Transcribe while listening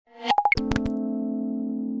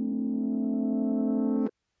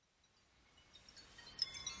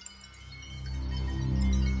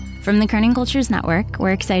From the Kerning Cultures Network,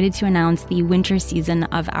 we're excited to announce the winter season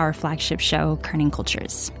of our flagship show, Kerning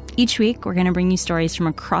Cultures. Each week, we're going to bring you stories from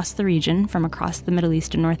across the region, from across the Middle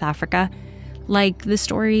East and North Africa, like the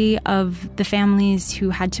story of the families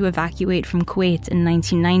who had to evacuate from Kuwait in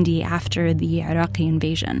 1990 after the Iraqi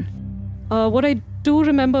invasion. What I do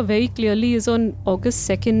remember very clearly is on August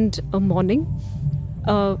 2nd morning,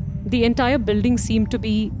 the entire building seemed to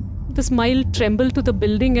be this mild tremble to the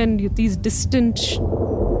building and these distant...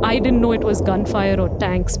 I didn't know it was gunfire or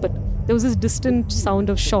tanks, but there was this distant sound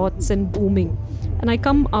of shots and booming. And I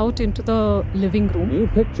come out into the living room. New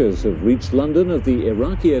pictures have reached London of the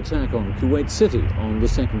Iraqi attack on Kuwait City on the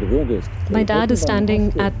 2nd of August. My dad is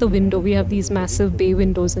standing at the window. We have these massive bay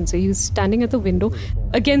windows, and so he was standing at the window.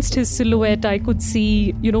 Against his silhouette, I could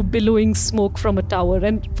see, billowing smoke from a tower.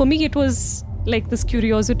 And for me, it was like this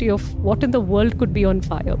curiosity of what in the world could be on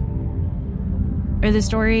fire. Or the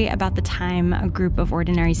story about the time a group of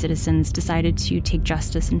ordinary citizens decided to take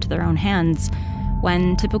justice into their own hands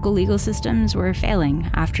when typical legal systems were failing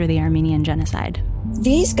after the Armenian genocide.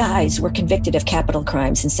 These guys were convicted of capital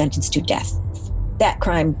crimes and sentenced to death. That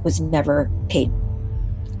crime was never paid.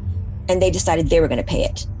 And they decided they were going to pay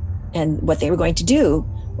it. And what they were going to do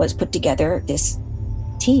was put together this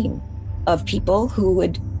team of people who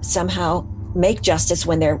would somehow make justice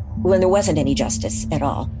when there wasn't any justice at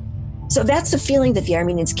all. So that's the feeling that the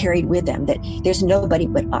Armenians carried with them, that there's nobody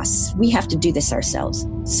but us. We have to do this ourselves.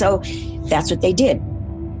 So that's what they did.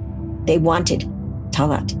 They wanted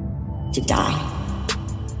Talat to die.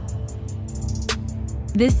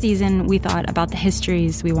 This season, we thought about the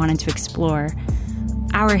histories we wanted to explore.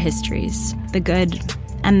 Our histories, the good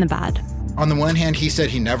and the bad. On the one hand, he said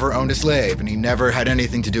he never owned a slave and he never had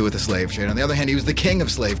anything to do with the slave trade. On the other hand, he was the king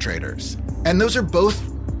of slave traders. And those are both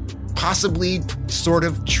possibly sort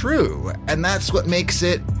of true. And that's what makes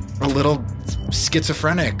it a little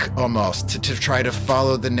schizophrenic almost to try to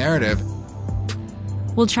follow the narrative.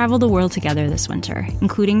 We'll travel the world together this winter,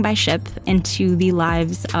 including by ship, into the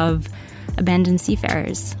lives of abandoned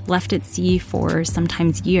seafarers left at sea for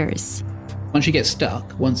sometimes years. Once you get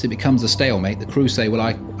stuck, once it becomes a stalemate, the crew say, well,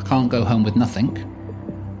 I can't go home with nothing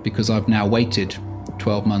because I've now waited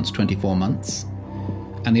 12 months, 24 months.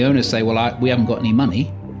 And the owners say, well, we haven't got any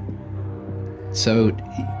money. So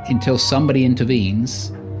until somebody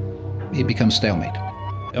intervenes, it becomes stalemate.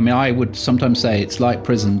 I mean, I would sometimes say it's like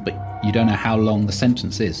prison, but you don't know how long the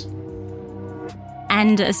sentence is.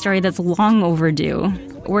 And a story that's long overdue.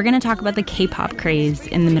 We're going to talk about the K-pop craze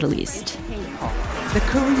in the Middle East. The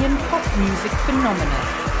Korean pop music phenomenon,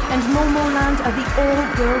 and Momoland are the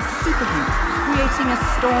all-girls supergroup, creating a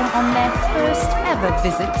storm on their first ever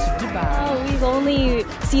visit to Dubai. Oh, we've only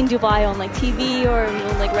seen Dubai on TV or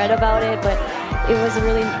read about it, but it was a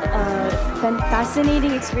really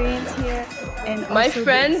fascinating experience here. And my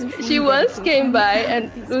friend, she once came by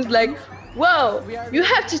and was like, "Whoa, you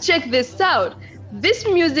have to check this out. This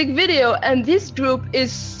music video and this group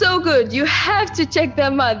is so good. You have to check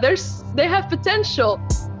them out. They have potential."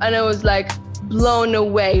 And I was like blown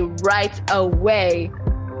away right away.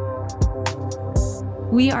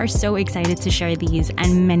 We are so excited to share these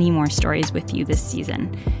and many more stories with you this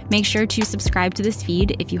season. Make sure to subscribe to this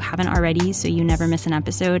feed if you haven't already so you never miss an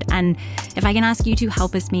episode. And if I can ask you to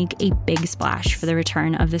help us make a big splash for the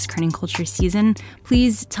return of this Kerning Culture season,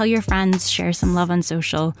 please tell your friends, share some love on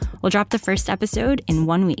social. We'll drop the first episode in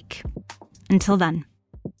 1 week. Until then.